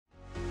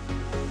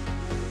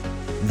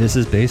This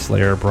is Base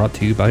Layer, brought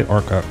to you by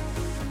Arca.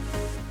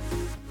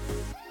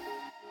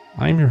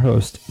 I'm your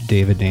host,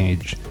 David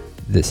Nage.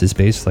 This is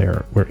Base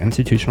Layer, where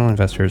institutional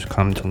investors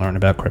come to learn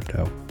about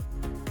crypto.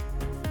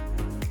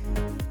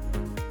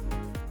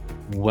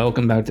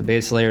 Welcome back to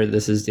Base Layer.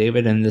 This is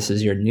David, and this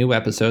is your new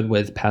episode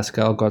with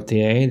Pascal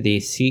Gauthier, the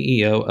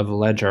CEO of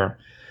Ledger.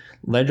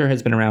 Ledger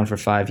has been around for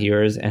 5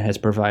 years and has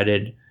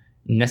provided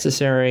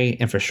necessary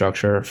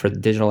infrastructure for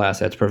digital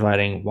assets,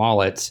 providing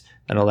wallets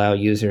that allow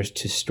users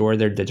to store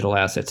their digital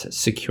assets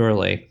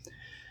securely.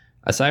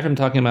 Aside from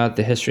talking about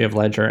the history of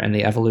Ledger and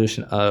the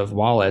evolution of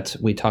wallets,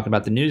 we talk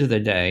about the news of the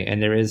day,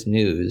 and there is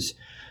news.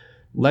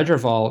 Ledger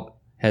Vault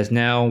has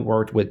now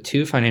worked with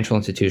 2 financial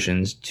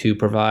institutions to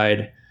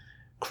provide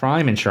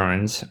crime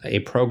insurance, a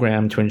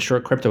program to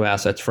insure crypto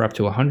assets for up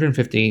to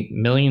 $150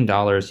 million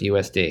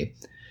USD.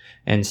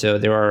 And so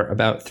there are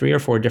about 3 or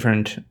 4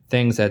 different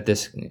things that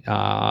this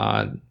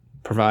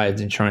provides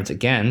insurance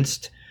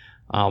against.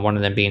 One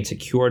of them being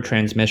secure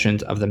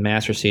transmissions of the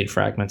master seed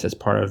fragments as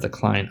part of the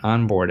client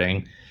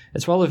onboarding,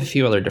 as well as a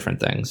few other different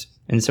things.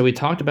 And so we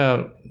talked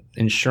about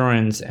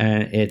insurance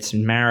and its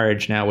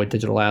marriage now with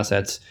digital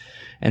assets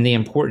and the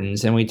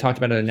importance. And we talked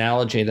about an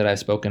analogy that I've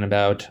spoken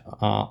about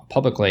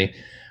publicly,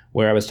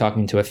 where I was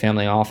talking to a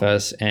family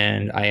office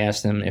and I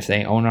asked them if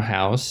they own a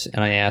house,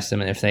 and I asked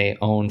them if they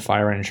own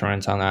fire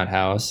insurance on that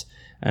house,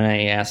 and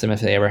I asked them if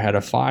they ever had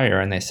a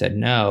fire, and they said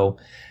no.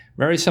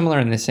 Very similar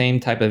in the same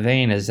type of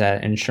vein is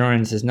that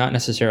insurance is not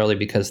necessarily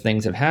because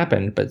things have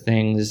happened, but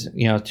things,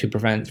 to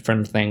prevent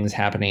from things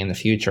happening in the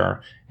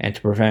future and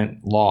to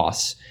prevent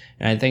loss.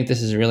 And I think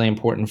this is really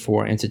important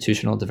for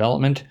institutional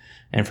development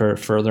and for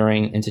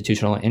furthering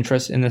institutional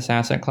interest in this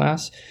asset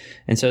class.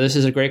 And so this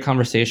is a great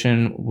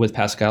conversation with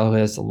Pascal, who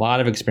has a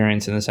lot of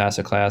experience in this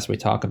asset class. We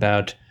talk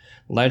about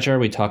Ledger.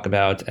 We talk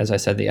about, as I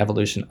said, the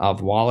evolution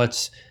of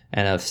wallets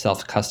and of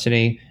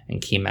self-custody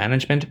and key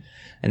management.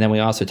 And then we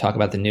also talk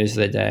about the news of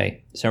the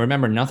day. So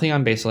remember, nothing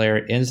on Base Layer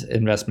is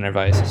investment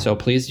advice, so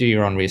please do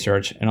your own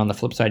research. And on the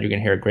flip side, you're going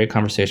to hear a great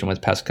conversation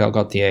with Pascal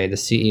Gauthier, the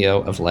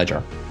CEO of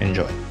Ledger.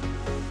 Enjoy.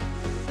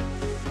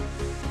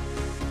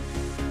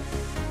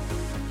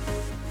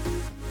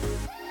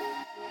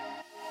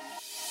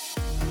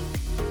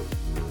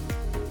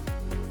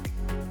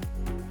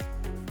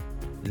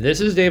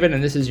 This is David,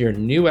 and this is your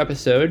new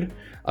episode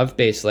of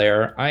Base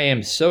Layer. I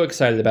am so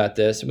excited about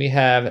this. We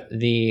have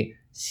the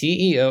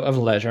CEO of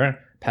Ledger,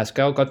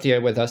 Pascal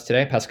Gauthier, with us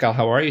today. Pascal,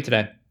 how are you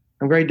today?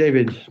 I'm great,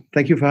 David.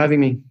 Thank you for having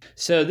me.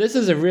 So this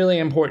is a really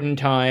important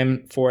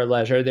time for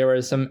Ledger. There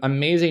was some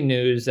amazing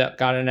news that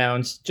got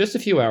announced just a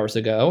few hours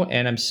ago,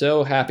 and I'm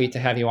so happy to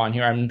have you on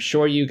here. I'm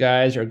sure you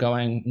guys are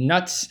going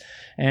nuts,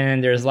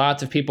 and there's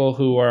lots of people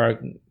who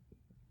are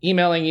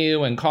emailing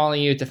you and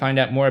calling you to find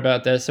out more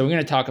about this. So we're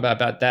going to talk about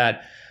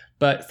that.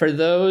 But for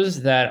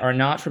those that are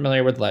not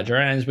familiar with Ledger,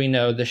 and as we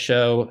know, the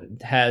show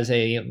has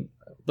a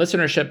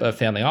listenership of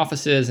family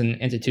offices and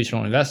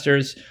institutional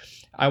investors,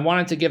 I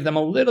wanted to give them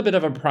a little bit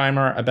of a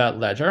primer about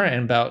Ledger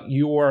and about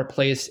your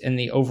place in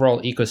the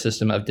overall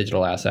ecosystem of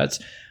digital assets.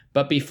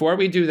 But before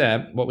we do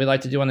that, what we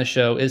like to do on the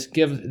show is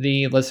give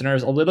the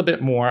listeners a little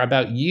bit more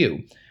about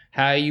you,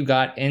 how you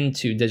got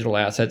into digital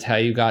assets, how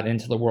you got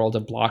into the world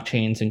of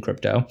blockchains and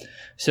crypto.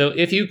 So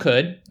if you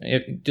could,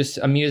 just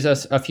amuse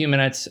us a few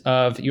minutes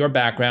of your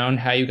background,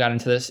 how you got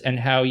into this, and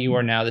how you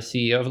are now the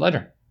CEO of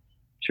Ledger.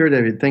 Sure,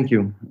 David. Thank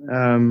you.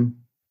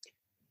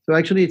 So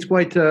actually, it's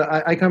quite,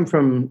 I come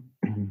from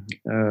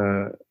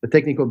a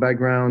technical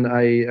background.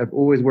 I have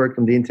always worked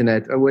on the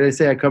internet. When I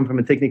say I come from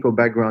a technical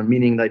background,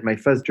 meaning like my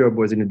first job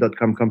was in a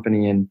 .com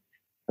company, and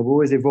I've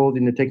always evolved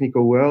in the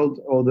technical world,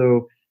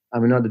 although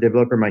I'm not a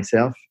developer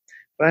myself.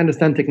 But I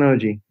understand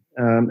technology.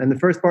 And the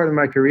first part of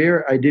my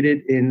career, I did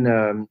it in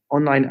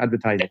online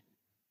advertising.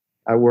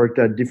 I worked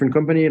at different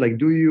companies like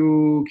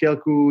DoYou,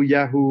 Kelku,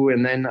 Yahoo,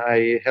 and then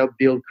I helped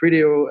build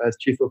Criteo as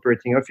chief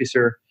operating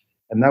officer.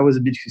 And that was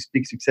a big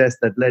success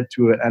that led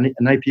to an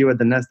IPO at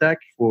the Nasdaq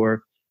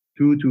for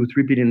 $2 to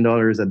 $3 billion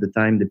at the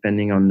time,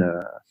 depending on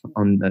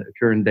the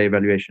current day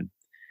valuation.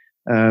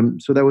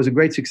 So that was a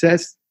great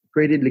success,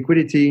 created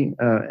liquidity,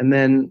 and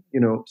then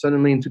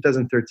suddenly in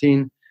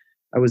 2013,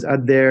 I was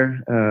out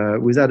there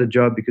without a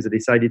job because I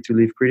decided to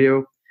leave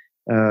Criteo,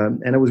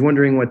 and I was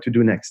wondering what to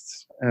do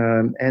next.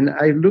 And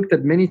I looked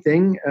at many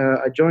things.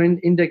 I joined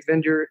Index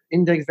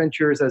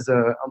Ventures as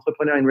an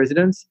entrepreneur in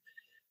residence.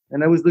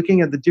 And I was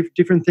looking at the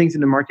different things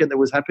in the market that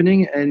was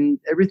happening, and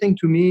everything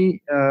to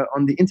me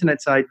on the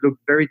internet side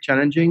looked very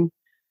challenging.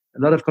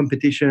 A lot of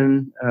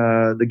competition,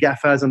 the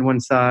GAFAs on one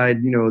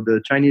side, the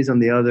Chinese on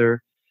the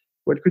other.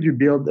 What could you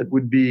build that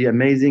would be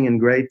amazing and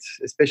great,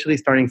 especially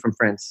starting from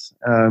France?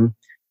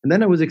 And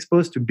then I was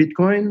exposed to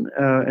Bitcoin,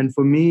 and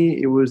for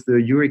me, it was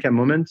the eureka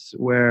moment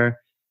where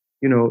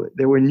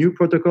there were new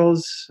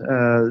protocols.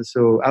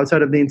 So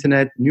outside of the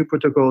internet, new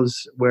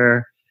protocols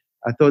where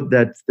I thought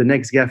that the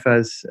next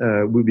GAFAs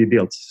would be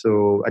built.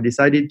 So I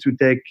decided to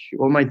take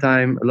all my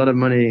time, a lot of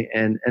money,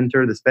 and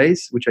enter the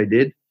space, which I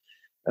did,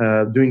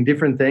 doing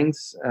different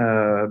things,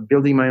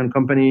 building my own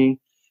company,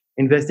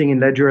 investing in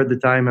Ledger at the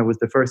time. I was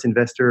the first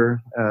investor,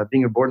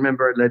 being a board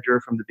member at Ledger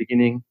from the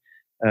beginning,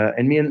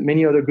 and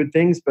many other good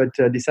things, but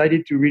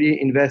decided to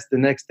really invest the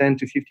next 10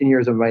 to 15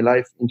 years of my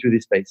life into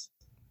this space.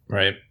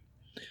 Right.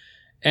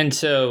 And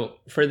so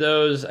for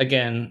those,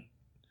 again,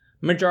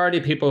 majority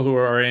of people who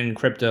are in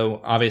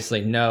crypto obviously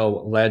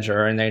know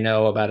Ledger and they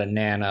know about a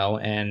nano.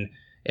 And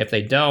if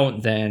they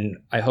don't, then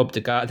I hope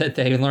to God that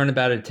they learn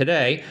about it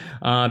today,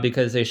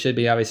 because they should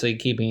be obviously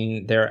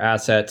keeping their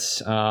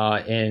assets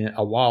in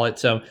a wallet.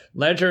 So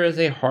Ledger is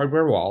a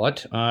hardware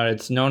wallet.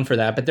 It's known for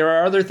that. But there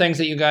are other things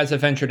that you guys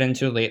have ventured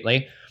into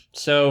lately.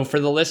 So for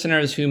the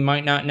listeners who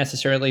might not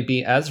necessarily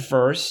be as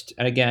versed,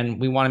 and again,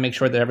 we want to make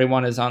sure that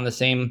everyone is on the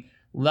same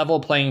level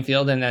playing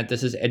field and that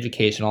this is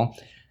educational.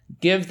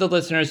 Give the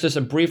listeners just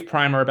a brief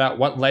primer about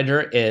what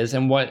Ledger is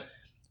and what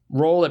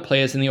role it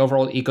plays in the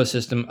overall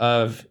ecosystem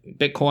of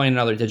Bitcoin and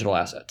other digital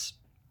assets.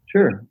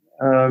 Sure.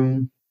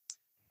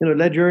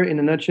 Ledger, in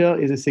a nutshell,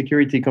 is a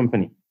security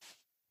company.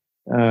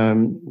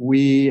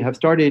 We have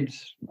started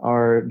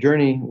our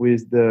journey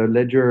with the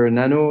Ledger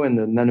Nano and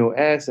the Nano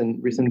S,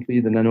 and recently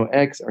the Nano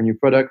X, our new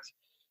product.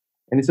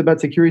 And it's about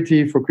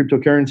security for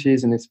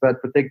cryptocurrencies, and it's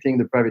about protecting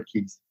the private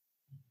keys.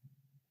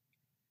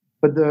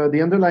 But the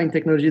underlying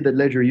technology that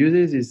Ledger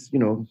uses is,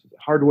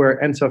 hardware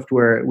and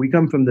software. We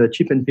come from the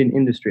chip and pin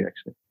industry,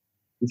 actually.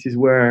 This is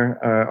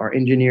where our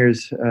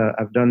engineers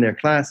have done their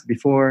class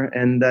before,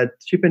 and that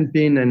chip and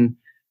pin and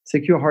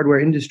secure hardware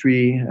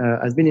industry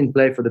has been in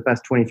play for the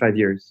past 25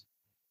 years.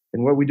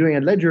 And what we're doing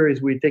at Ledger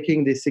is we're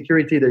taking this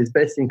security that is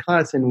best in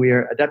class and we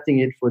are adapting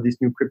it for this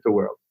new crypto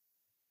world.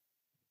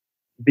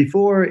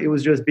 Before, it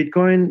was just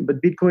Bitcoin, but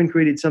Bitcoin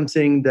created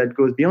something that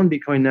goes beyond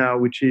Bitcoin now,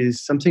 which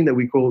is something that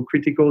we call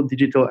critical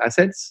digital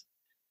assets,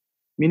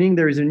 meaning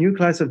there is a new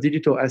class of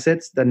digital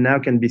assets that now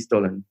can be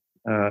stolen,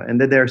 and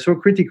that they are so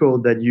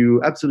critical that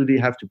you absolutely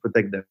have to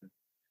protect them,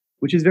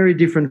 which is very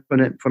different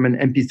from an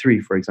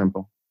MP3, for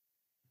example.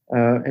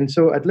 And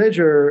so at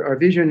Ledger, our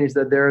vision is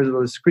that there are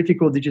those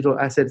critical digital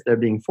assets that are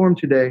being formed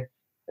today,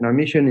 and our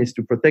mission is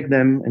to protect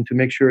them and to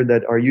make sure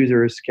that our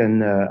users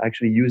can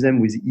actually use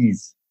them with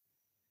ease.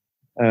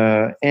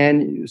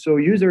 And so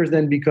users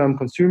then become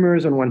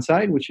consumers on one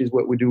side, which is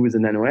what we do with the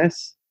Nano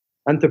S.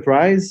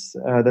 Enterprise,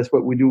 that's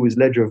what we do with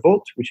Ledger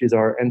Vault, which is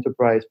our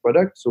enterprise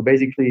product. So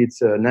basically,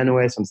 it's a Nano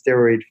S on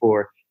steroid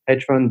for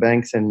hedge fund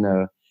banks and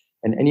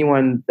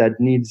anyone that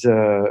needs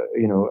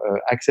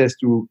access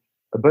to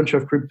a bunch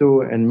of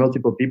crypto and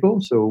multiple people.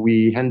 So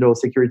we handle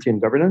security and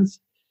governance.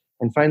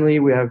 And finally,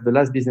 we have the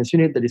last business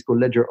unit that is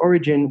called Ledger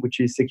Origin, which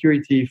is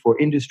security for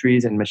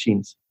industries and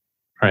machines.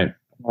 Right.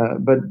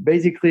 But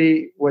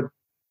basically, what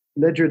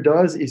Ledger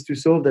does is to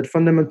solve that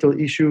fundamental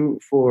issue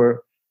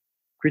for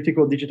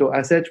critical digital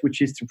assets,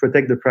 which is to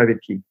protect the private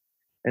key.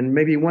 And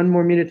maybe one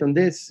more minute on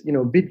this.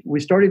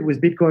 We started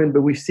with Bitcoin,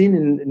 but we've seen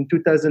in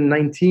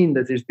 2019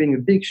 that there's been a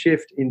big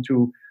shift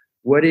into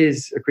what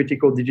is a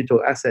critical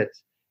digital asset.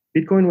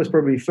 Bitcoin was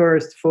probably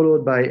first,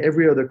 followed by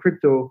every other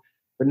crypto.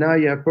 But now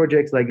you have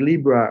projects like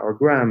Libra or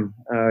Gram.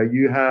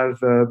 You have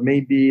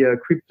maybe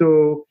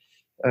crypto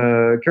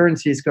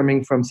currencies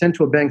coming from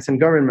central banks and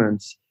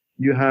governments.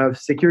 You have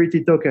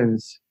security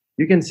tokens.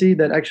 You can see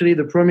that actually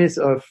the promise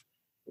of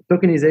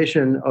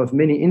tokenization of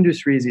many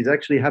industries is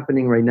actually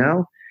happening right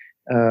now.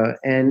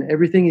 And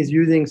everything is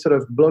using sort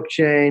of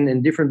blockchain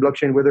and different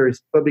blockchain, whether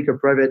it's public or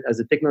private, as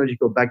a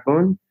technological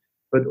backbone.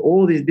 But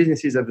all these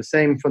businesses have the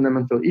same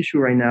fundamental issue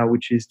right now,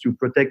 which is to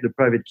protect the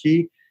private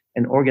key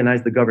and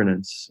organize the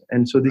governance.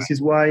 And so this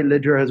is why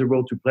Ledger has a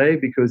role to play,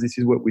 because this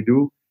is what we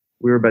do.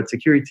 We're about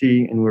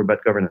security and we're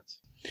about governance.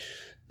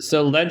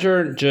 So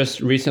Ledger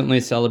just recently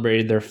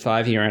celebrated their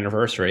 5-year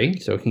anniversary.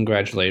 So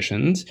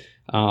congratulations.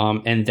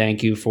 And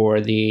thank you for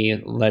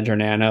the Ledger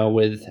Nano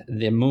with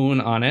the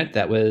moon on it.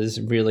 That was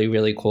really,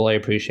 really cool. I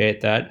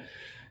appreciate that.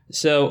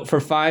 So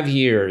for 5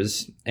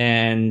 years,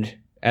 and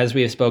as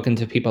we have spoken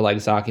to people like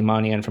Zaki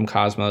Manian from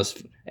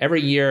Cosmos,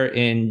 every year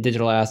in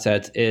digital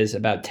assets is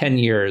about 10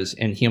 years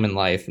in human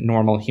life,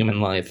 normal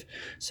human life.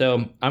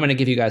 So I'm going to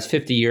give you guys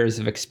 50 years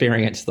of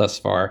experience thus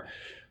far.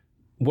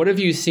 What have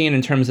you seen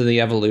in terms of the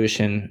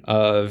evolution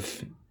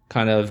of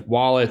kind of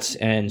wallets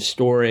and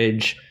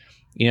storage?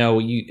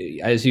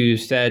 As you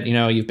said,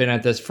 you've been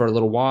at this for a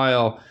little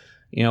while.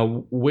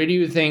 Where do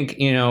you think,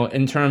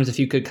 in terms, if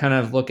you could kind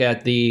of look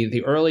at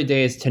the early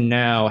days to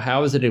now,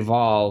 how has it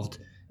evolved?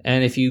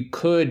 And if you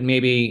could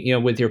maybe,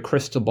 with your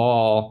crystal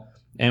ball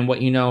and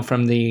what you know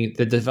from the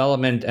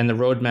development and the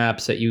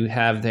roadmaps that you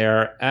have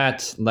there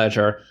at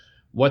Ledger,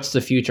 what's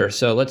the future?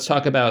 So let's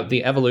talk about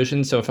the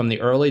evolution. So from the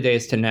early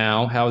days to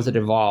now, how has it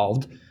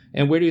evolved?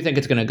 And where do you think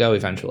it's going to go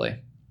eventually?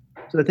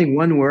 So I think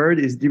one word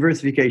is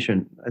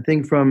diversification. I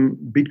think from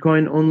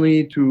Bitcoin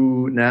only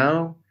to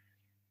now,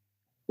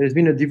 there's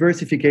been a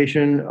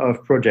diversification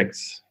of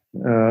projects.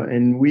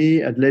 And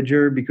we at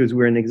Ledger, because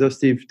we're an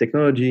exhaustive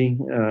technology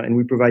and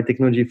we provide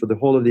technology for the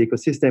whole of the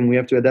ecosystem, we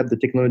have to adapt the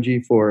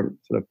technology for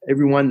sort of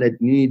everyone that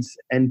needs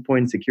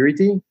endpoint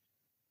security.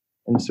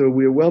 And so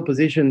we're well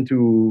positioned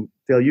to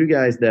tell you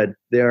guys that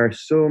there are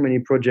so many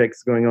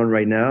projects going on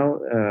right now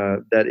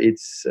that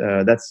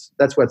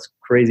that's what's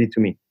crazy to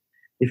me.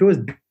 If it was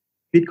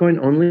Bitcoin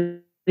only,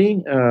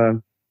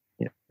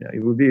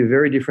 it would be a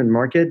very different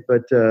market.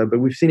 But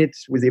we've seen it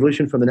with the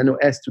evolution from the Nano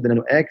S to the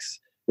Nano X.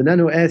 The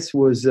Nano S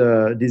was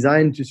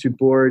designed to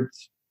support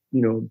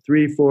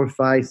 3, 4,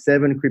 5,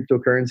 7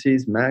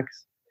 cryptocurrencies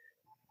max.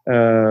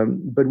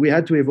 But we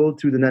had to evolve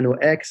to the Nano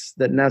X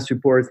that now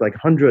supports like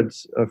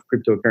hundreds of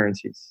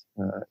cryptocurrencies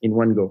in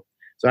one go.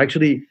 So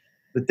actually,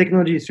 the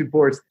technology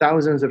supports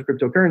thousands of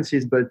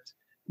cryptocurrencies, but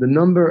the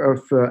number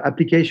of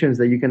applications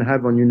that you can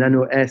have on your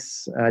Nano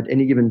S at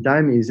any given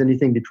time is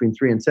anything between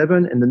 3 and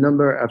 7, and the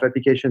number of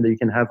applications that you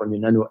can have on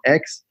your Nano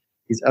X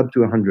is up to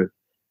 100.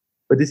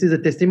 But this is a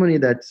testimony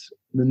that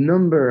the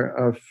number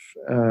of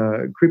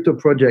crypto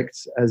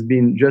projects has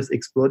been just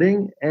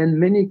exploding, and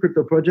many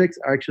crypto projects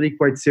are actually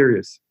quite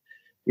serious.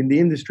 In the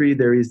industry,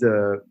 there is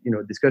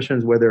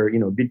discussions whether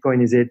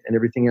Bitcoin is it and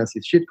everything else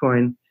is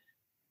shitcoin.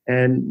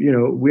 And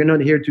we're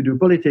not here to do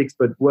politics,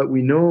 but what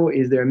we know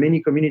is there are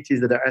many communities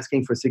that are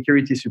asking for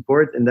security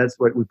support, and that's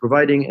what we're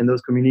providing. And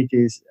those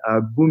communities are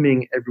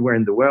booming everywhere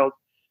in the world,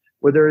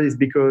 whether it's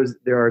because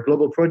there are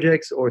global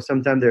projects or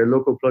sometimes there are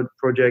local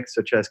projects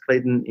such as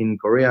Clayton in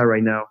Korea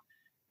right now,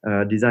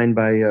 designed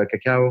by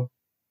Kakao.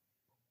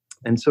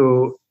 And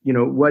so,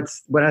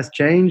 what has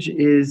changed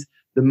is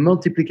the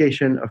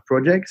multiplication of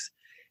projects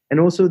and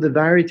also the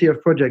variety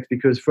of projects,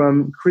 because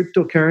from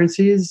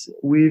cryptocurrencies,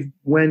 we've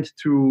went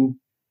to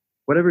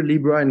whatever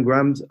Libra and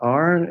Grams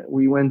are.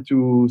 We went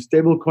to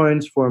stable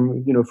coins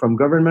from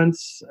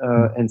governments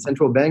and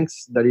central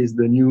banks. That is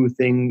the new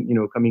thing,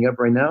 coming up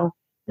right now.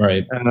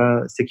 Right.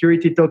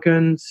 Security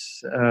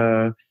tokens,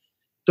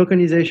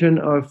 tokenization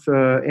of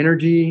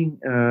energy.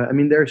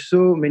 There are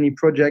so many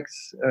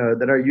projects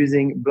that are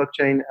using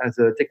blockchain as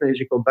a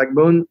technological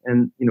backbone,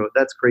 and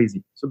that's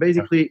crazy. So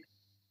basically,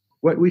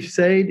 what we've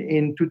said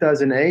in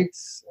 2008,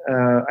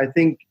 I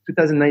think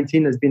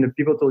 2019 has been a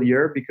pivotal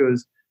year,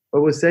 because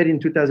what was said in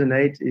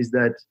 2008 is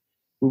that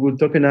we will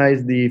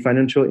tokenize the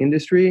financial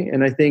industry,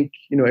 and I think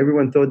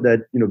everyone thought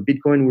that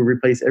Bitcoin will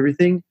replace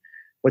everything.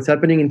 What's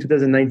happening in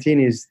 2019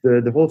 is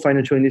the whole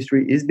financial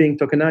industry is being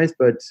tokenized,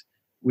 but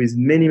with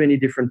many, many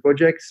different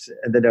projects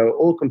that are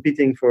all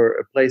competing for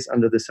a place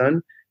under the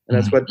sun. And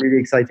that's what's really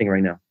exciting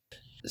right now.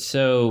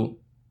 So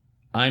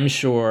I'm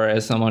sure,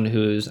 as someone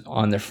who's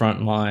on the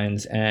front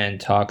lines and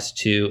talks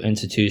to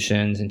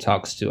institutions and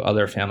talks to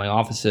other family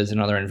offices and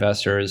other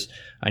investors,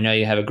 I know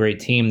you have a great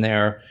team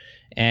there.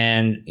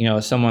 And,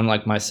 someone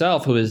like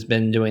myself who has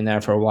been doing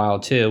that for a while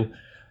too,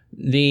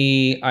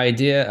 the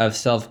idea of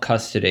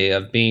self-custody,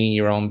 of being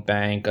your own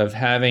bank, of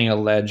having a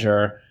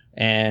ledger,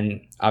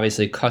 and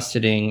obviously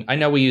custodying. I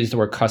know we use the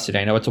word custody.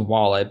 I know it's a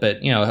wallet, but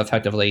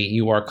effectively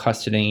you are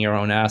custodying your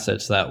own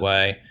assets that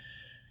way,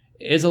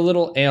 is a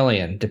little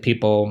alien to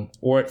people,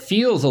 or it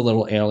feels a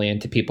little alien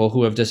to people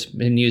who have just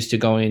been used to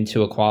going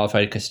to a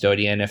qualified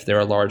custodian if they're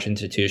a large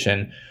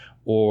institution,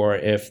 or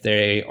if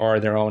they are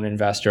their own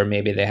investor,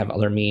 maybe they have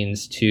other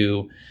means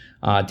to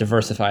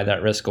diversify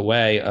that risk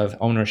away of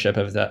ownership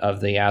of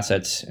the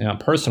assets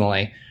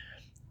personally.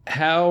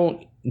 How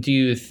do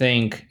you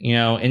think,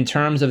 in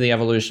terms of the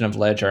evolution of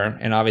Ledger,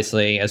 and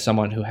obviously as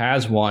someone who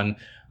has one,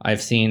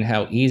 I've seen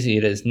how easy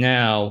it is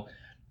now.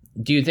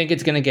 Do you think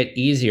it's going to get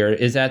easier?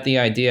 Is that the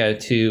idea,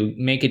 to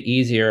make it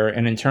easier?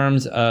 And in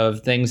terms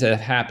of things that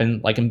have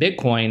happened, like in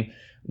Bitcoin,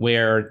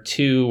 where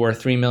 2 or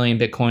 3 million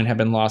Bitcoin have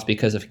been lost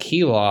because of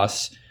key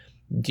loss,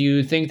 do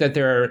you think that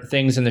there are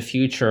things in the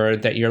future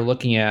that you're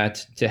looking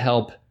at to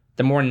help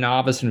the more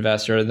novice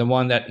investor, the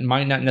one that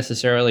might not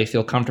necessarily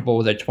feel comfortable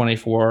with a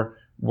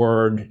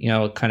 24-word,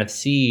 kind of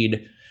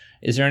seed?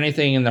 Is there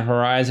anything in the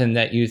horizon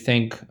that you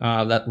think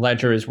that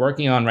Ledger is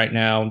working on right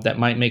now that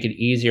might make it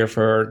easier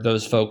for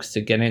those folks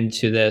to get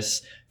into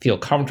this, feel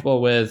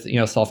comfortable with,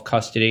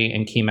 self-custody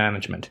and key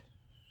management?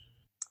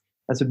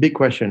 That's a big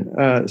question.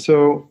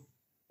 So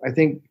I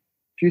think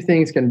a few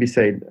things can be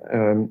said.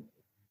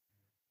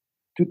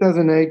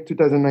 2008,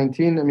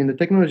 2019, the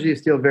technology is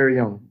still very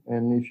young.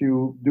 And if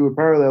you do a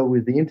parallel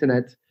with the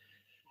internet,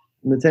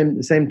 in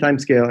the same time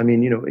scale,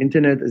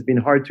 internet has been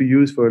hard to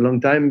use for a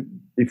long time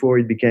before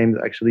it became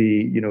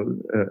actually,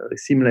 a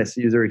seamless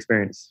user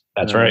experience.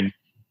 That's right.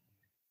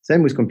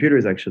 Same with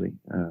computers, actually.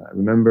 I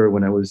remember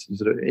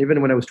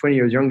even when I was 20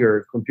 years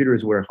younger,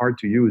 computers were hard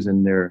to use,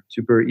 and they're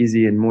super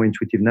easy and more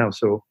intuitive now.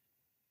 So,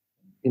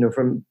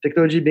 from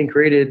technology being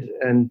created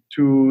and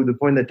to the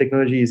point that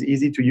technology is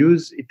easy to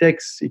use, it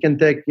can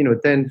take,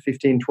 10,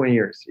 15, 20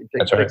 years.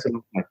 Takes a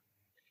long time.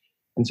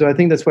 And so I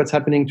think that's what's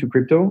happening to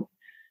crypto.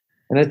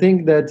 And I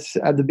think that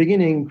at the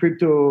beginning,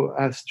 crypto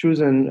has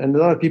chosen, and a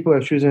lot of people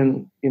have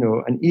chosen,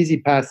 an easy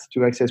path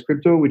to access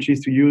crypto, which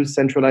is to use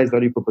centralized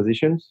value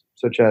propositions,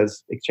 such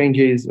as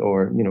exchanges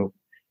or,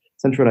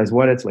 centralized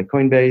wallets like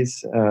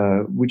Coinbase,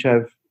 which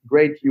have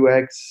great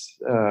UX,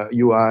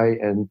 UI,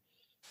 and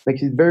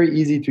makes it very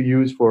easy to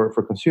use for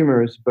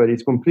consumers, but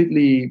it's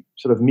completely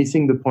sort of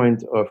missing the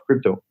point of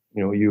crypto.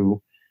 You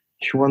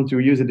want to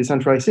use a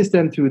decentralized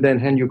system to then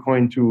hand your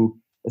coin to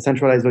a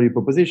centralized value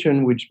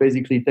proposition, which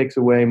basically takes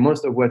away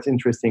most of what's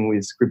interesting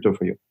with crypto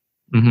for you.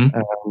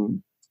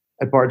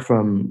 Apart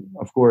from,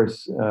 of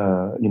course,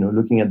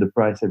 looking at the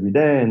price every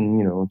day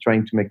and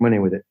trying to make money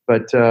with it.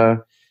 But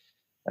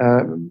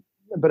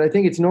I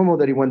think it's normal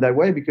that it went that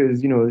way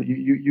because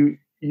you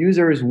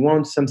users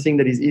want something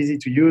that is easy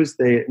to use.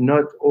 They're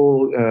not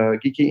all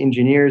geeky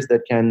engineers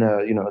that can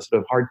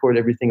sort of hardcode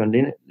everything on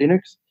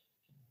Linux.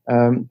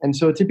 And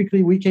so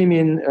typically we came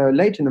in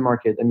late in the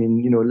market. I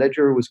mean,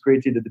 Ledger was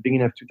created at the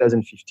beginning of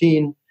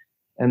 2015.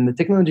 And the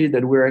technology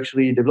that we're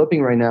actually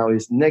developing right now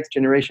is next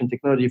generation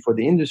technology for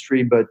the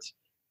industry. But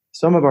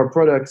some of our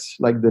products,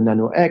 like the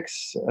Nano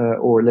X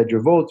or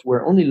Ledger Vault,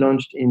 were only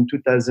launched in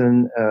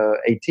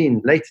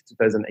 2018, late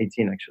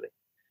 2018, actually.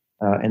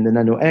 And the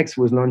Nano X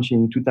was launched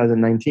in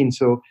 2019.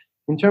 So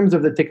in terms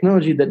of the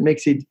technology that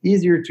makes it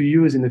easier to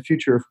use in the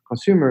future for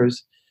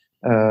consumers,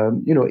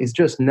 it's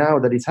just now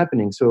that it's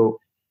happening. So,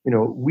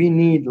 we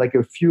need like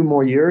a few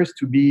more years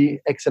to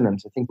be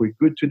excellent. I think we're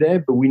good today,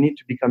 but we need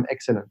to become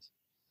excellent.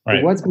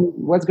 Right.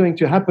 What's going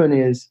to happen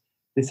is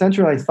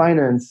decentralized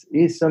finance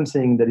is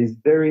something that is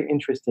very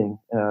interesting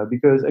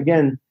because,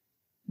 again,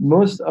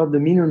 most of the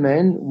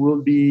middlemen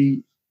will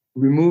be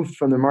removed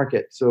from the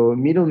market. So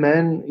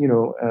middlemen,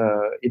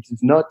 it is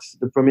not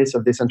the promise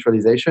of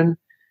decentralization.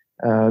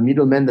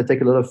 Middlemen that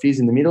take a lot of fees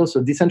in the middle.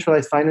 So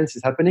decentralized finance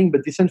is happening,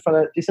 but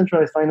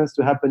decentralized finance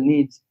to happen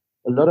needs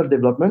a lot of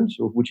development,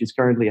 which is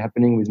currently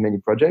happening with many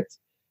projects,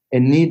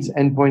 and needs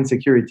endpoint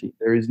security.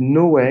 There is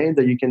no way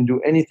that you can do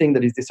anything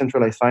that is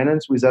decentralized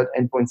finance without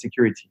endpoint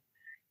security.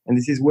 And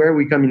this is where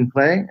we come in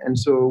play. And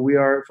so we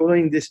are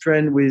following this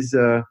trend with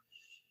a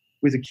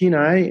keen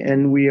eye,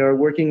 and we are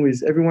working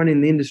with everyone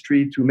in the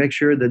industry to make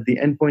sure that the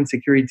endpoint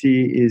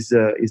security is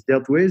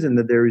dealt with and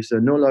that there is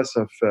no loss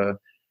of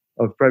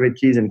private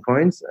keys and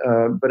coins.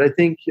 But I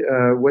think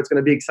what's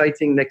going to be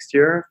exciting next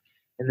year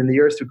and in the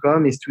years to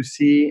come is to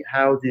see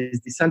how this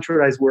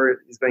decentralized world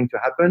is going to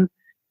happen.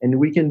 And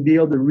we can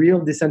build a real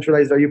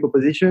decentralized value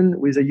proposition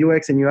with a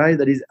UX and UI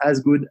that is as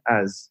good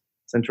as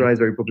centralized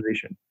value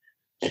proposition.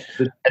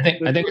 I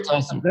think it's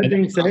awesome. That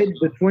being said,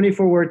 the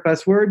 24-word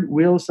password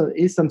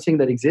is something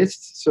that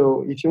exists.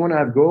 So if you want to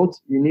have gold,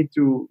 you need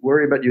to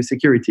worry about your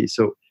security.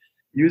 So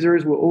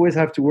users will always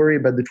have to worry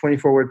about the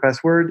 24-word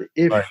password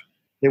if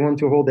they want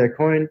to hold their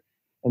coin.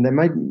 And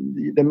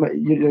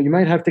you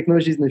might have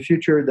technologies in the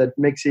future that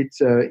makes it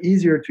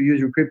easier to use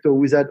your crypto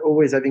without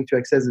always having to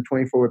access the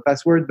 24-word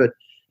password. But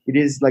it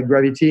is like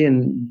gravity,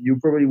 and you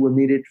probably will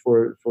need it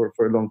for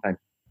a long time.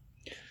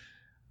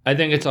 I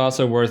think it's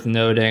also worth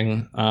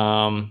noting,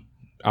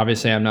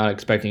 obviously I'm not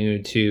expecting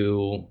you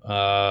to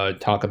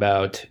talk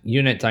about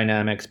unit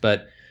dynamics,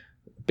 but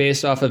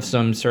based off of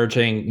some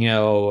searching,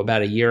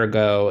 about a year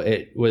ago,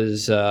 it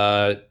was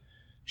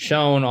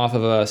shown off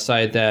of a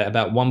site that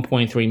about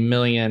 1.3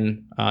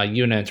 million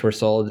units were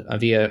sold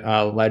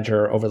via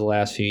Ledger over the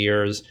last few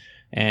years.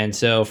 And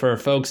so for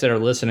folks that are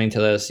listening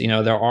to this,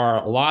 there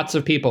are lots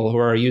of people who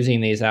are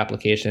using these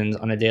applications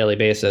on a daily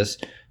basis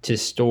to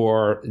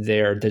store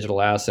their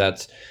digital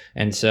assets.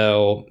 And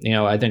so,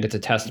 I think it's a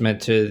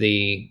testament to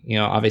the,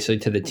 obviously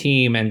to the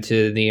team and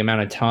to the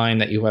amount of time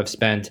that you have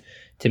spent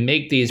to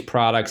make these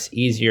products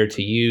easier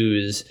to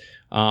use.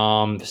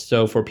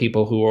 So for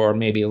people who are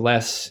maybe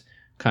less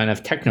kind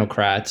of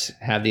technocrats,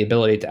 have the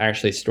ability to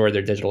actually store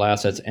their digital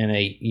assets in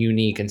a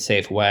unique and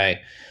safe way.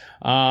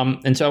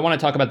 And so I want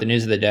to talk about the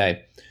news of the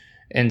day.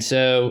 And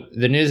so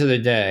the news of the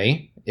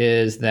day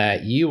is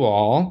that you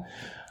all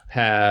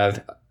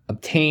have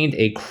obtained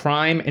a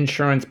crime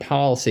insurance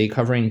policy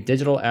covering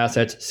digital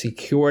assets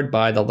secured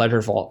by the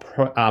Ledger Vault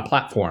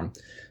platform.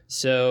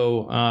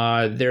 So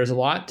there's a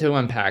lot to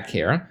unpack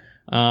here.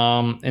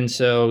 And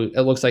so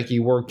it looks like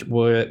you worked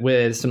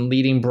with some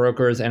leading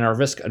brokers and our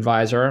risk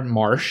advisor,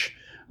 Marsh,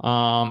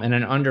 and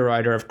an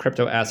underwriter of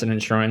crypto asset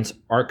insurance,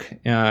 ARC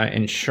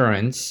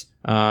Insurance,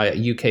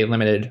 UK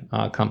limited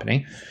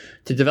company,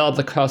 to develop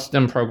the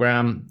custom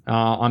program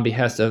on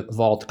behalf of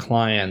Vault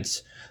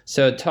clients.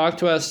 So talk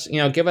to us,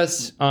 give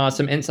us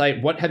some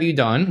insight. What have you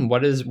done?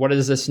 What is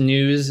this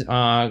news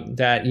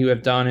that you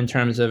have done in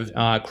terms of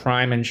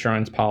crime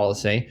insurance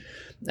policy?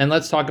 And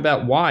let's talk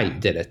about why you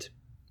did it.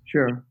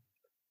 Sure.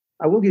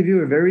 I will give you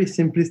a very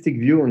simplistic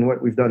view on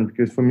what we've done,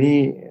 because for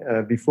me,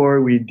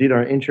 before we did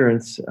our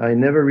insurance, I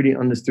never really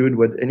understood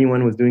what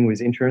anyone was doing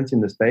with insurance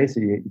in the space.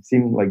 It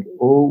seemed like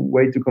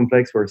way too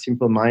complex for a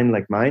simple mind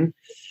like mine.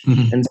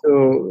 Mm-hmm. And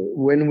so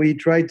when we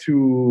tried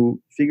to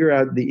figure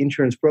out the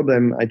insurance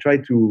problem, I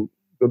tried to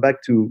go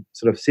back to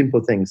sort of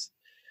simple things.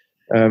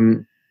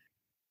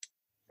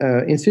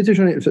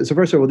 Institutional. So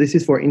first of all, this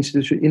is for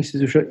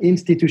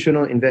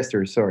institutional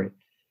investors. Sorry.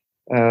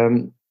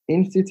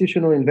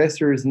 Institutional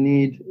investors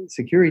need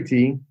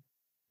security,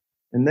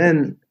 and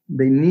then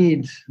they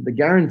need the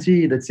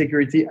guarantee that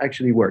security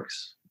actually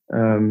works.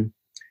 And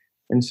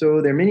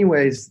so there are many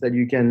ways that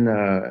you can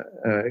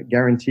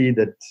guarantee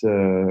that,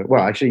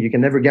 actually you can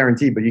never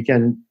guarantee, but you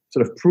can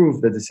sort of prove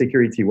that the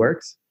security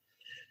works.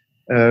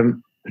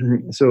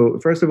 So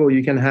first of all,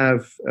 you can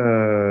have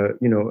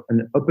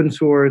an open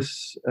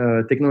source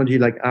technology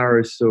like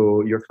ours,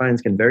 so your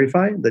clients can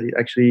verify that it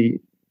actually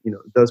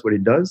does what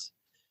it does.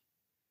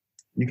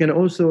 You can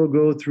also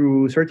go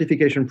through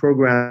certification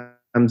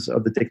programs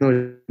of the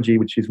technology,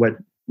 which is what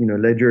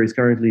Ledger is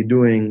currently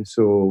doing.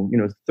 So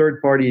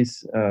third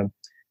parties,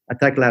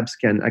 attack labs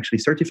can actually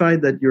certify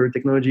that your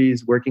technology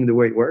is working the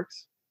way it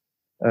works.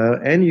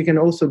 And you can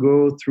also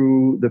go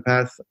through the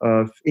path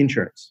of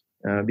insurance,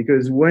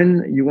 because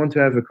when you want to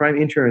have a crime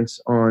insurance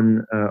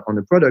on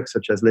a product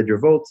such as Ledger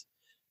Vault,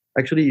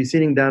 actually you're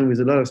sitting down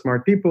with a lot of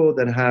smart people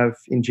that have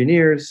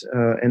engineers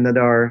and that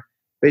are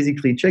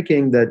basically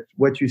checking that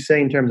what you say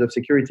in terms of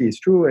security is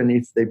true, and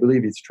if they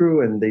believe it's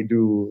true and they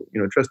do,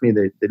 trust me,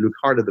 they look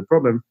hard at the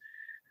problem,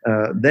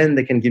 then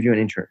they can give you an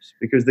insurance.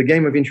 Because the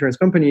game of insurance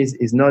companies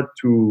is not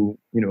to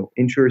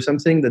insure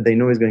something that they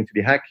know is going to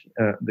be hacked.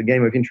 The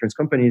game of insurance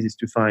companies is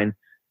to find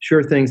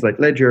sure things like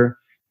Ledger,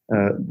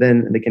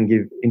 then they can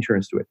give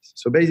insurance to it.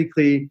 So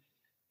basically,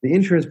 the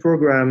insurance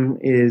program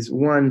is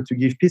one to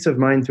give peace of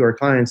mind to our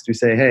clients to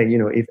say, hey,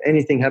 if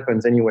anything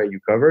happens anywhere you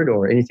covered,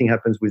 or anything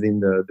happens within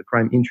the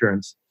crime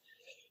insurance,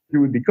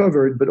 you would be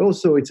covered. But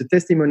also it's a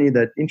testimony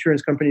that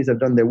insurance companies have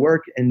done their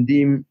work and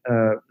deem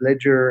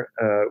Ledger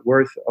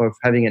worth of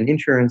having an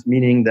insurance,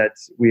 meaning that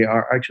we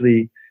are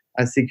actually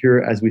as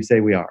secure as we say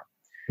we are.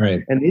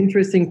 Right. And the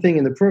interesting thing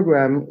in the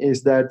program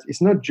is that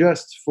it's not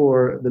just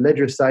for the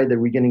Ledger side that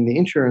we're getting the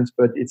insurance,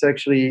 but it's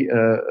actually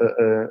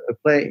a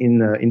play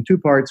in two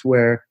parts,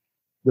 where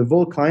the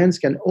Vault clients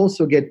can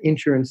also get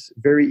insurance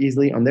very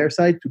easily on their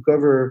side to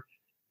cover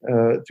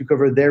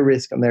their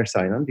risk on their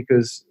side,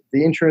 because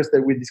the insurance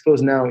that we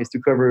disclose now is to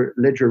cover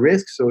Ledger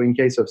risk. So in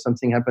case of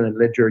something happen at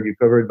Ledger, you're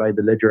covered by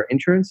the Ledger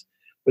insurance.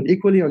 But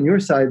equally on your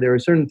side, there are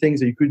certain things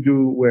that you could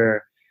do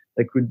where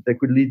that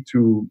could lead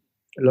to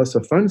loss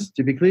of funds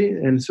typically,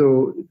 and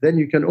so then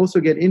you can also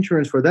get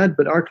insurance for that.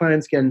 But our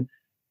clients can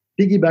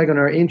piggyback on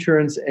our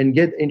insurance and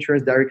get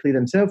insurance directly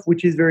themselves,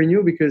 which is very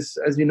new, because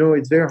as you know,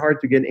 it's very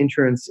hard to get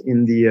insurance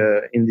in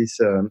this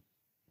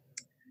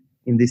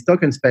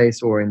token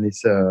space or in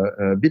this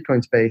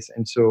Bitcoin space.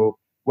 And so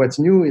what's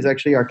new is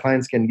actually our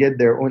clients can get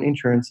their own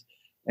insurance,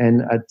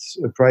 and at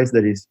a price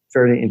that is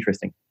fairly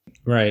interesting.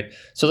 Right.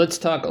 So let's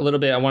talk a little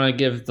bit. I want to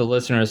give the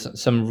listeners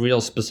some real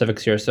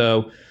specifics here.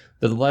 So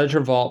the Ledger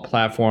Vault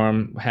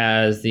platform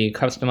has the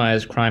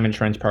customized crime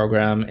insurance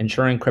program,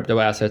 insuring crypto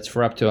assets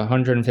for up to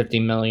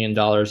 $150 million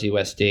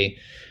USD.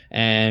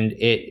 And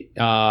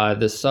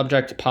the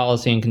subject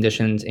policy and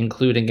conditions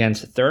include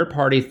against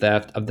third-party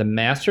theft of the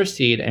master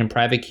seed and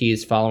private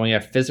keys following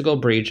a physical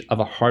breach of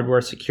a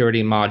hardware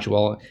security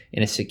module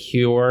in a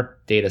secure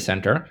data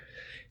center,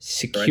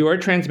 secure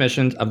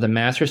transmissions of the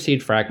master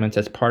seed fragments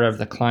as part of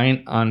the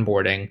client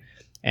onboarding,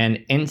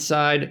 and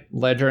inside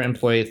Ledger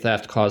employee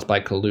theft caused by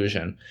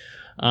collusion.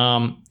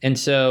 And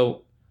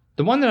so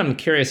the one that I'm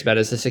curious about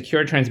is the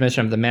secure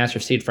transmission of the master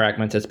seed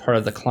fragments as part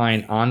of the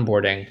client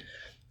onboarding.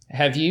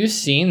 Have you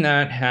seen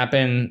that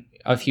happen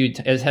a few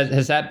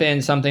has that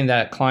been something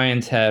that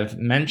clients have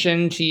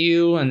mentioned to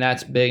you? And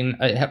that's been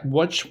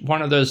which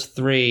one of those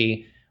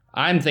three?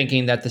 I'm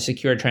thinking that the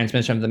secure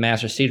transmission of the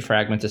master seed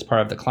fragments as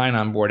part of the client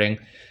onboarding,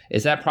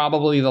 is that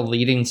probably the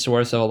leading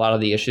source of a lot of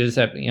the issues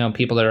that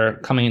people that are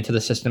coming into the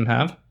system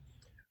have?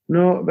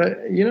 No, but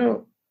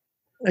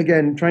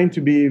again, trying to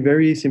be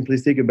very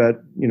simplistic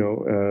about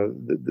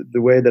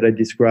the way that I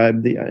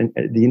described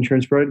the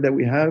insurance product that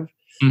we have.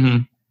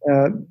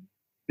 Mm-hmm.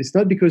 It's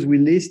not because we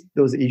list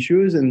those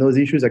issues and those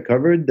issues are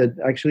covered that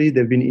actually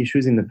there have been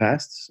issues in the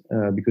past,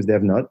 because they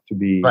have not, to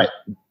be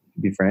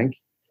frank.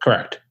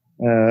 Correct.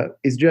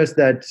 It's just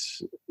that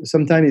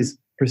sometimes it's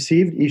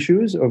perceived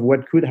issues of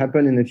what could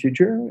happen in the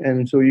future,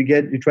 and so you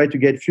try to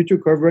get future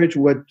coverage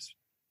what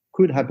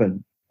could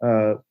happen.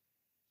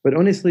 But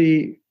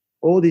honestly,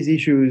 all these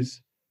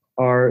issues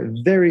are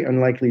very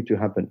unlikely to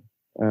happen.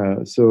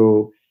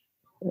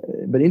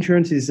 But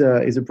insurance is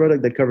a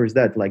product that covers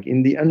that. Like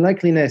in the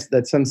unlikeliness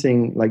that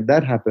something like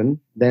that happen,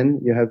 then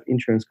you have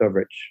insurance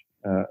coverage.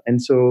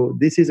 And so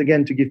this is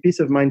again to give peace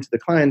of mind to the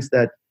clients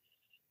that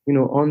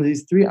on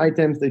these three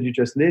items that you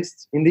just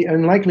list, in the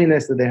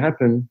unlikeliness that they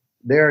happen,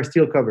 they are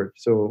still covered.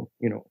 So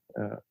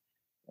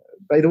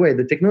by the way,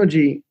 the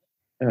technology.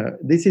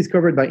 This is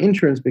covered by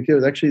insurance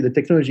because actually the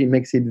technology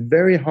makes it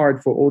very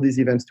hard for all these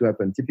events to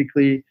happen.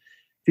 Typically,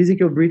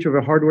 physical breach of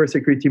a hardware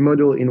security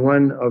module in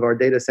one of our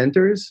data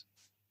centers,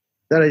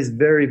 that is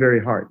very,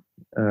 very hard.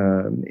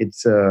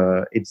 It's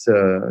a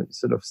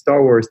sort of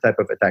Star Wars type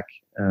of attack.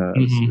 So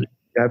you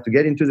have to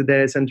get into the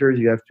data centers,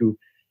 you have to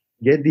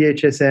get the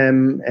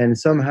HSM and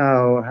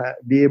somehow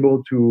be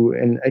able to,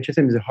 and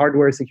HSM is a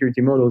hardware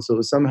security module,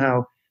 so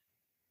somehow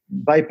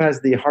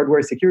bypass the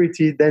hardware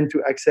security, then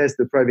to access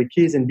the private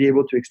keys and be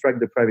able to extract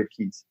the private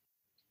keys.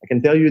 I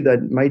can tell you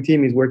that my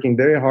team is working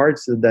very hard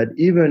so that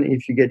even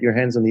if you get your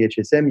hands on the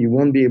HSM, you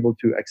won't be able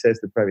to access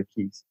the private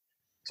keys.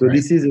 So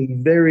This is a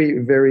very,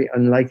 very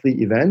unlikely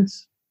event,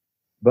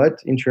 but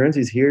insurance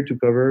is here to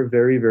cover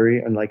very, very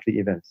unlikely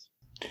events.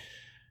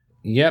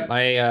 Yep,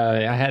 I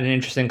had an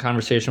interesting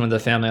conversation with the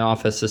family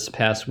office this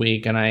past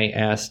week, and I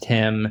asked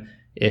him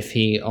if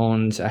he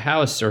owns a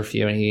house or if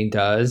he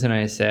does, and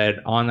I said,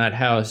 on that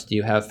house, do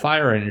you have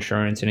fire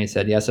insurance? And he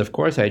said, yes, of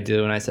course I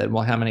do. And I said,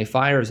 well, how many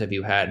fires have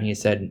you had? And he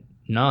said,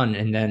 none.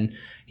 And then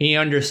he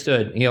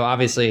understood,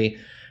 obviously,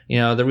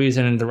 the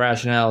reason and the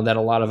rationale that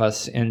a lot of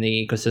us in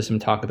the ecosystem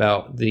talk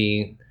about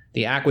the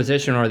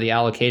acquisition or the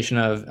allocation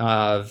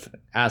of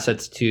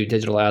assets to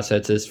digital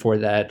assets is for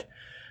that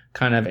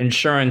kind of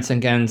insurance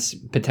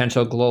against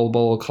potential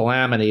global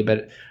calamity.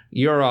 But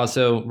you're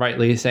also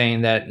rightly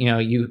saying that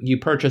you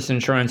purchase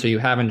insurance or you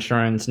have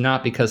insurance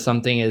not because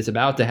something is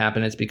about to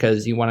happen. It's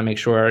because you want to make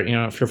sure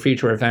for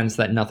future events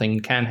that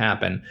nothing can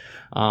happen,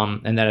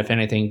 and that if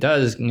anything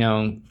does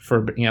happen,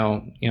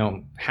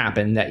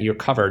 that you're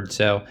covered.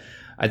 So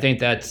I think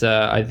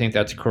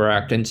that's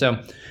correct. And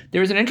so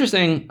there's an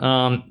interesting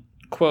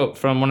quote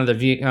from one of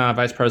the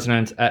vice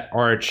presidents at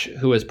Arch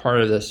who was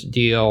part of this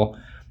deal.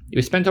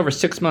 We spent over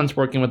 6 months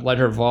working with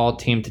Ledger Vault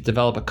team to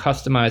develop a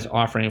customized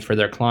offering for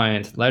their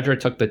clients. Ledger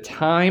took the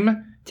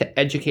time to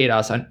educate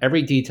us on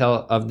every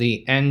detail of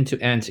the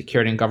end-to-end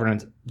security and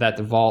governance that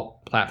the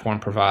Vault platform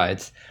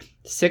provides.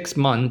 6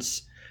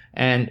 months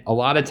and a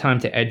lot of time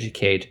to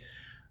educate.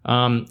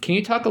 Can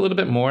you talk a little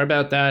bit more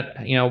about that?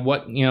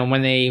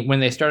 When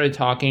they started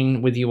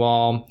talking with you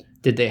all,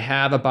 did they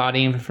have a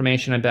body of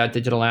information about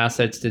digital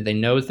assets? Did they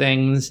know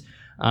things?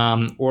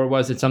 Or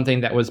was it something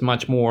that was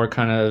much more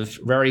kind of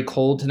very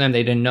cold to them?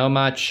 They didn't know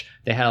much.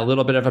 They had a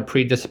little bit of a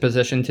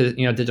predisposition to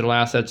digital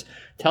assets.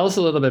 Tell us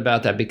a little bit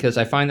about that, because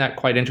I find that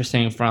quite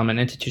interesting from an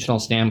institutional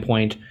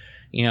standpoint.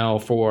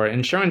 For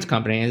insurance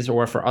companies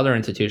or for other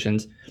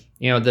institutions,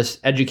 this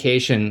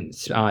education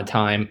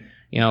time.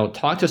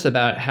 Talk to us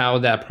about how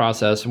that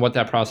process, what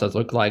that process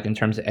looked like in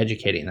terms of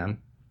educating them.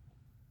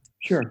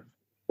 Sure.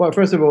 Well,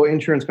 first of all,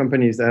 insurance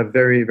companies have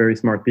very, very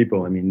smart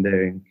people. I mean,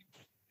 they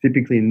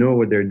typically know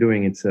what they're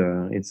doing. It's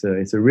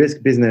a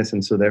risk business,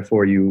 and so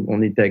therefore you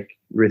only take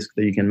risk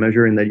that you can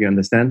measure and that you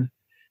understand.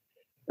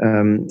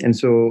 And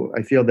so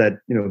I feel that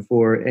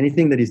for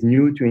anything that is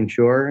new to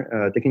insure,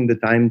 taking the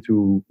time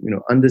to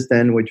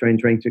understand what you're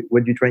trying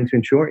to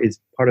insure is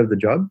part of the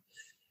job.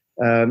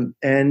 And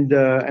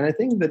I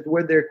think that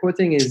what they're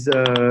quoting is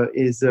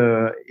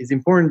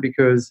important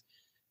because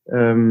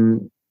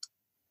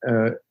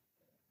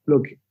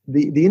look,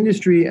 the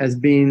industry has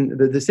been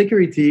the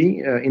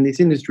security in this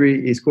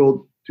industry is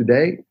called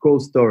today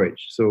cold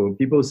storage. So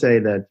people say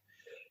that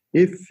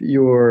if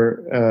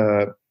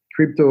your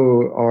crypto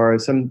or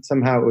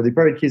somehow or the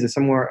private keys are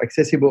somewhere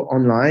accessible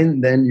online,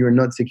 then you're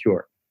not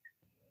secure,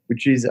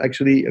 which is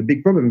actually a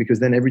big problem, because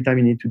then every time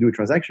you need to do a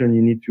transaction,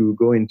 you need to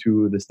go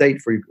into the state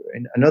for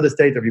another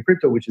state of your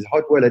crypto, which is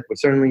hot wallet, where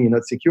suddenly you're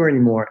not secure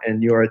anymore,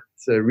 and you're at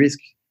risk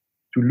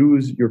to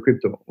lose your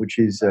crypto, which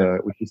is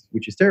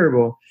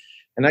terrible.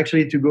 And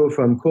actually, to go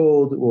from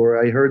cold,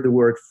 or I heard the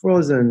word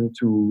frozen,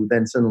 to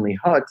then suddenly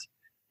hot,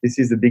 this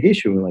is a big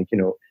issue. Like,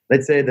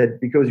 let's say that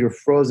because you're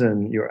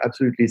frozen, you're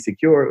absolutely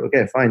secure.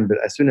 Okay, fine. But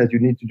as soon as you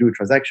need to do a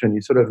transaction,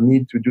 you sort of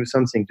need to do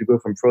something to go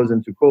from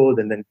frozen to cold,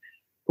 and then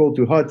cold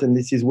to hot. And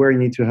this is where you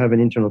need to have an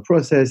internal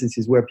process. This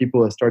is where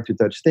people start to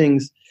touch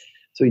things.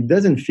 So it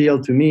doesn't feel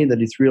to me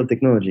that it's real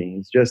technology.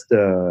 It's just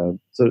so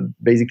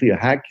basically a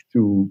hack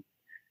to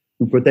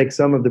protect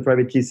some of the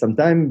private keys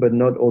sometime, but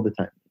not all the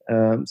time.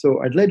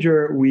 So at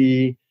Ledger,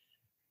 we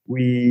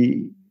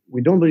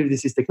don't believe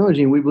this is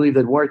technology. We believe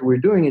that what we're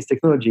doing is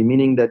technology,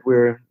 meaning that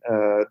we're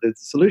the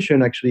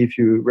solution. Actually, if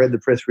you read the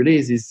press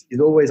release, is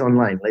always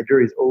online.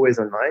 Ledger is always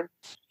online.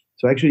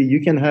 So actually,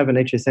 you can have an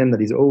HSM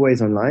that is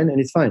always online, and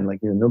it's fine. Like,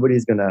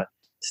 nobody's gonna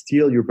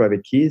steal your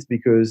private keys,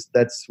 because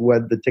that's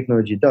what the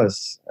technology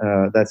does.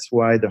 That's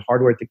why the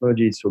hardware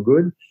technology is so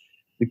good,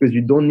 because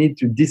you don't need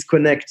to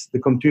disconnect the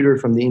computer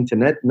from the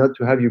internet not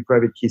to have your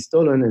private keys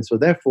stolen. And so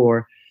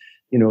therefore,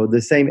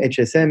 the same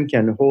HSM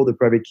can hold the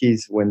private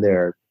keys when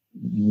they're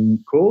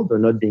cold or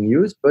not being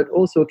used, but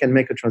also can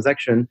make a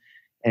transaction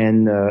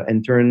and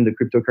turn the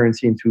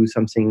cryptocurrency into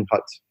something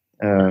hot.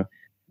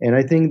 And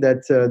I think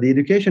that the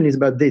education is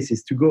about this,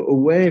 is to go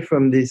away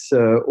from this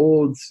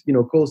old,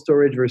 cold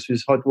storage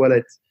versus hot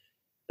wallet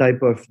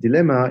type of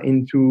dilemma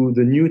into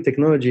the new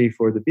technology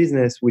for the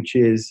business, which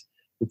is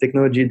the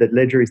technology that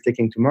Ledger is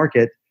taking to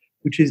market,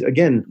 which is,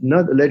 again,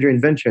 not a Ledger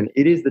invention.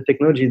 It is the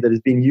technology that is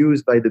being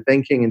used by the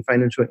banking and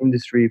financial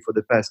industry for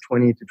the past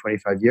 20 to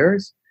 25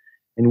 years.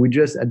 And we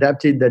just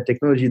adapted that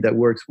technology that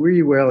works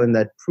really well and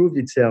that proved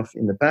itself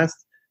in the past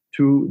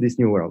to this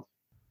new world.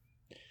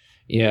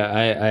 Yeah,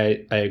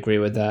 I agree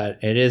with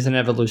that. It is an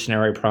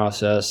evolutionary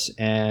process.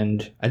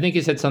 And I think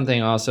you said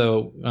something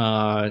also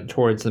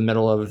towards the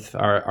middle of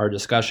our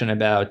discussion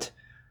about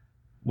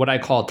what I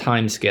call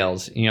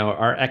timescales,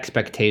 our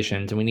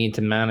expectations. And we need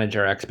to manage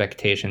our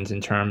expectations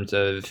in terms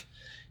of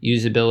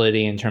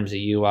usability, in terms of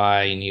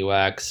UI and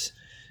UX.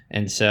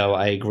 And so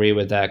I agree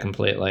with that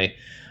completely.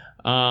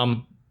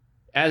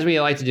 As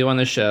we like to do on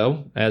the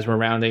show, as we're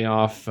rounding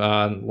off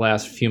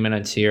last few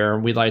minutes here,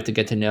 we'd like to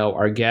get to know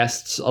our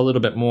guests a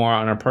little bit more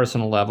on a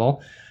personal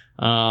level.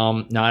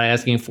 Not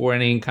asking for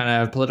any kind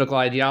of political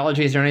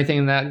ideologies or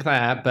anything like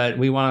that, but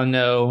we want to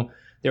know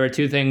there are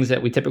two things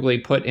that we typically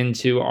put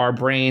into our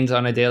brains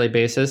on a daily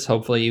basis.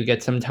 Hopefully you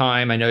get some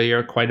time. I know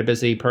you're quite a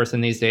busy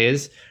person these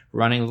days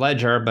running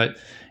Ledger, but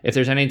if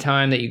there's any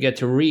time that you get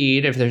to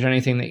read, if there's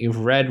anything that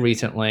you've read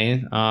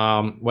recently,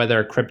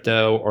 whether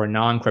crypto or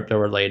non-crypto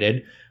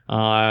related,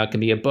 it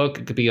could be a book,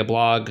 it could be a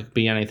blog, it could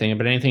be anything,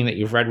 but anything that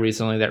you've read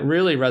recently that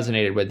really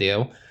resonated with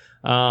you,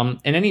 and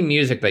any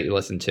music that you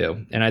listen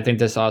to. And I think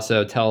this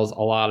also tells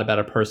a lot about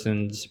a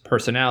person's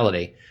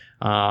personality.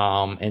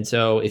 And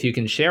so if you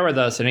can share with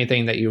us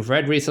anything that you've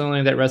read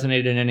recently that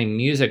resonated in any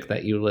music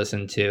that you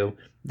listen to,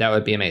 that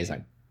would be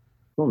amazing.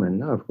 Cool, man.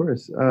 No, of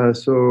course.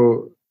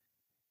 So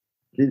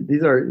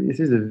this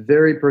is a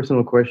very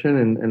personal question.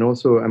 And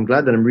also I'm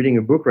glad that I'm reading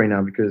a book right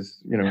now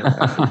because,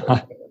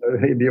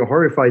 I'd be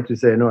horrified to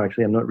say, no,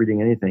 actually, I'm not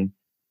reading anything.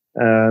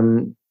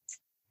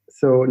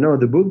 So no,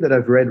 the book that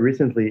I've read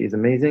recently is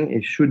amazing.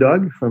 It's Shoe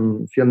Dog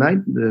from Phil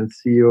Knight, the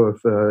CEO of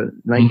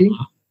Nike.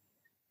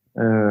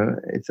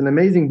 It's an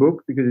amazing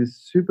book because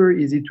it's super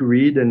easy to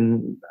read,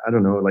 and I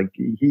don't know, like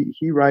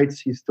he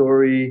writes his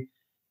story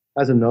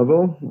as a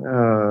novel,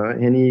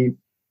 and he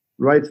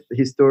writes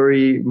his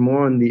story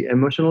more on the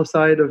emotional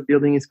side of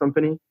building his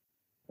company.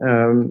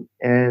 And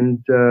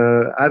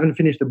I haven't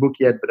finished the book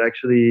yet, but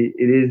actually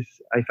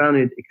I found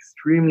it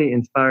extremely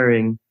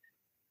inspiring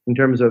in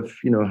terms of,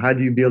 how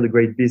do you build a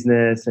great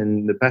business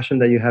and the passion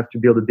that you have to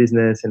build a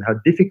business and how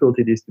difficult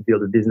it is to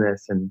build a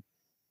business. And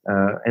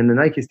the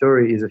Nike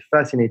story is a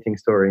fascinating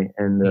story.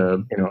 And,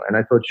 and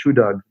I thought Shoe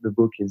Dog, the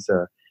book is,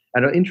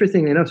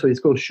 interestingly enough, so it's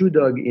called Shoe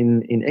Dog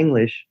in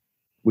English,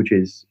 which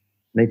is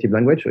native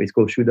language. So it's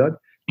called Shoe Dog.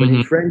 But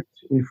in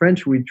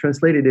French, we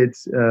translated it,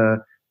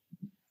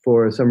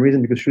 for some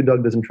reason, because Shoe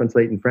Dog doesn't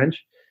translate in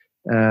French.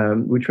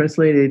 We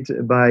translated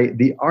it by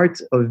The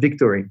Art of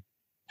Victory.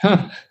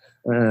 Huh.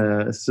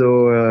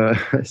 So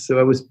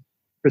I was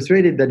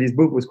persuaded that his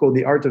book was called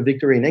The Art of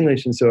Victory in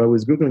English, and so I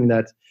was Googling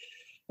that,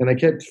 and I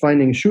kept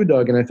finding Shoe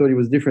Dog, and I thought it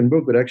was a different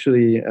book, but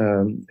actually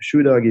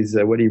Shoe Dog is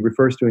what he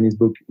refers to in his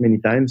book many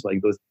times,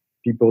 like those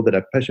people that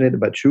are passionate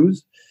about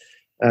shoes.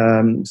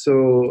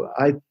 So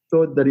I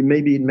thought that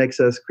maybe it makes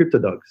us crypto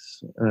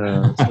dogs.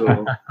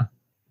 So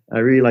I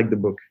really like the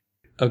book.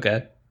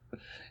 Okay.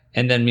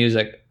 And then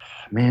music.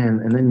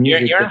 Man, and then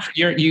music.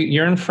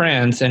 You're in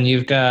France, and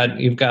you've got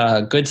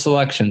a good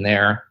selection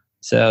there.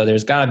 So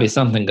there's got to be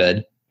something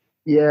good.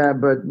 Yeah,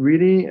 but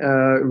really,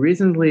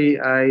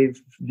 recently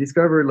I've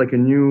discovered like a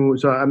new.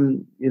 So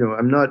I'm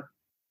not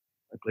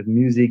like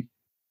music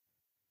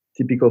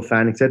typical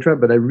fan, etc.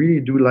 But I really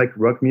do like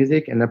rock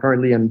music, and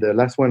apparently I'm the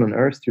last one on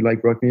earth to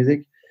like rock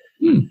music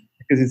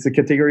because it's a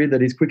category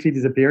that is quickly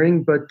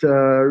disappearing. But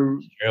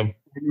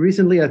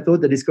recently I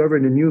thought I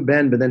discovered a new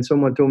band, but then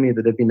someone told me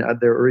that they've been out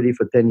there already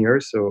for 10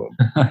 years. So,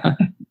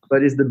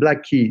 but it's the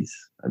Black Keys.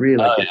 I really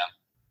like it.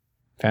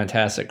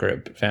 Fantastic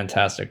group.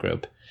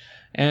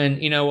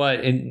 And you know what?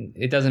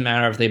 It doesn't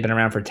matter if they've been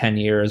around for 10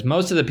 years.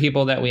 Most of the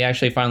people that we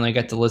actually finally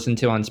get to listen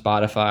to on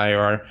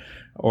Spotify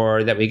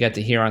or that we get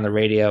to hear on the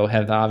radio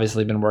have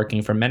obviously been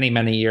working for many,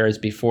 many years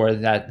before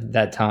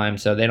that time.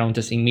 So they don't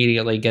just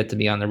immediately get to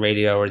be on the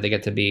radio or they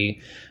get to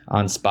be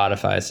on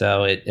Spotify.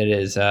 So it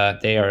is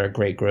they are a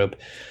great group.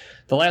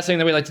 The last thing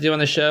that we like to do on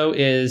the show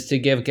is to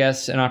give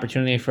guests an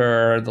opportunity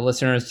for the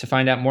listeners to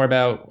find out more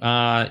about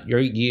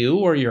you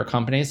or your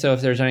company. So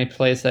if there's any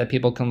place that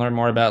people can learn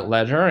more about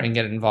Ledger and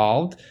get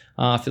involved,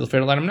 feel free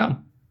to let them know.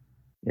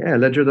 Yeah,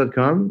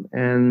 ledger.com.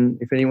 And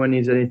if anyone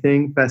needs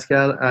anything,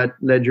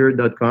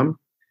 Pascal@ledger.com.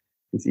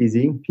 It's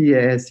easy.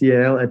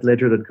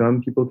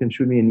 PASCAL@ledger.com. People can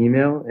shoot me an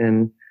email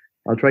and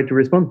I'll try to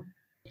respond.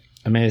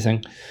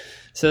 Amazing.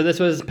 So this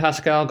was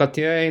Pascal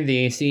Gauthier,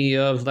 the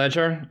CEO of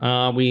Ledger.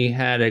 We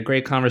had a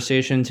great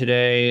conversation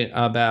today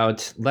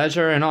about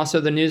Ledger and also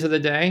the news of the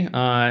day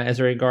as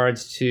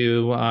regards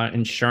to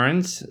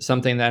insurance,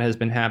 something that has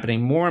been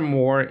happening more and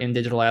more in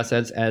digital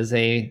assets as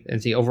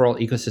the overall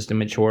ecosystem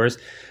matures.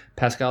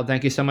 Pascal,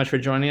 thank you so much for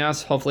joining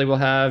us. Hopefully we'll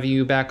have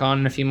you back on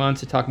in a few months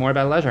to talk more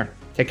about Ledger.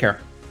 Take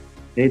care.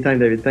 Anytime,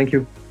 David. Thank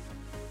you.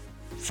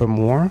 For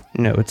more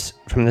notes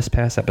from this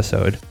past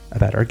episode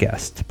about our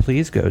guest,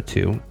 please go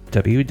to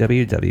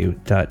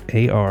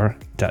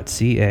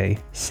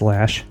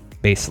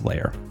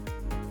www.ar.ca/baselayer.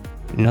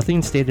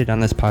 Nothing stated on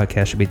this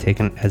podcast should be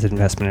taken as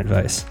investment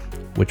advice,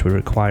 which would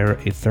require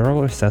a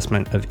thorough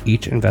assessment of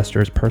each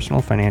investor's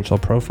personal financial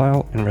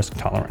profile and risk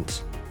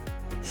tolerance.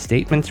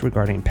 Statements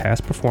regarding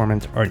past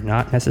performance are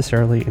not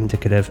necessarily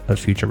indicative of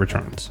future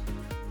returns.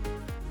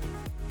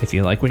 If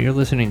you like what you're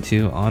listening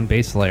to on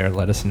Baselayer,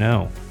 let us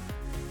know.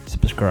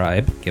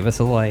 Subscribe, give us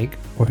a like,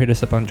 or hit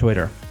us up on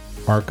Twitter.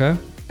 Arca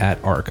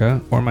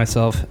 @Arca, or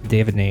myself,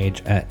 David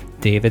Nage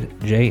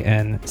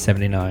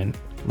 @DavidJN79.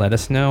 Let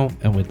us know,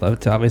 and we'd love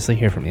to obviously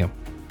hear from you.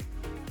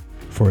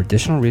 For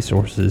additional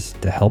resources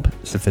to help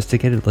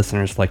sophisticated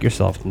listeners like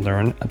yourself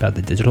learn about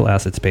the digital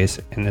asset space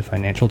in the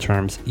financial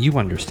terms you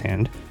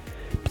understand,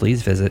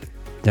 please visit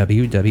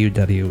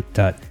www.ar.ca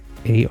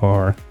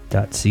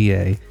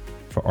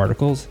for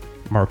articles,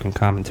 market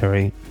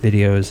commentary,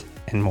 videos,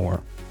 and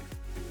more.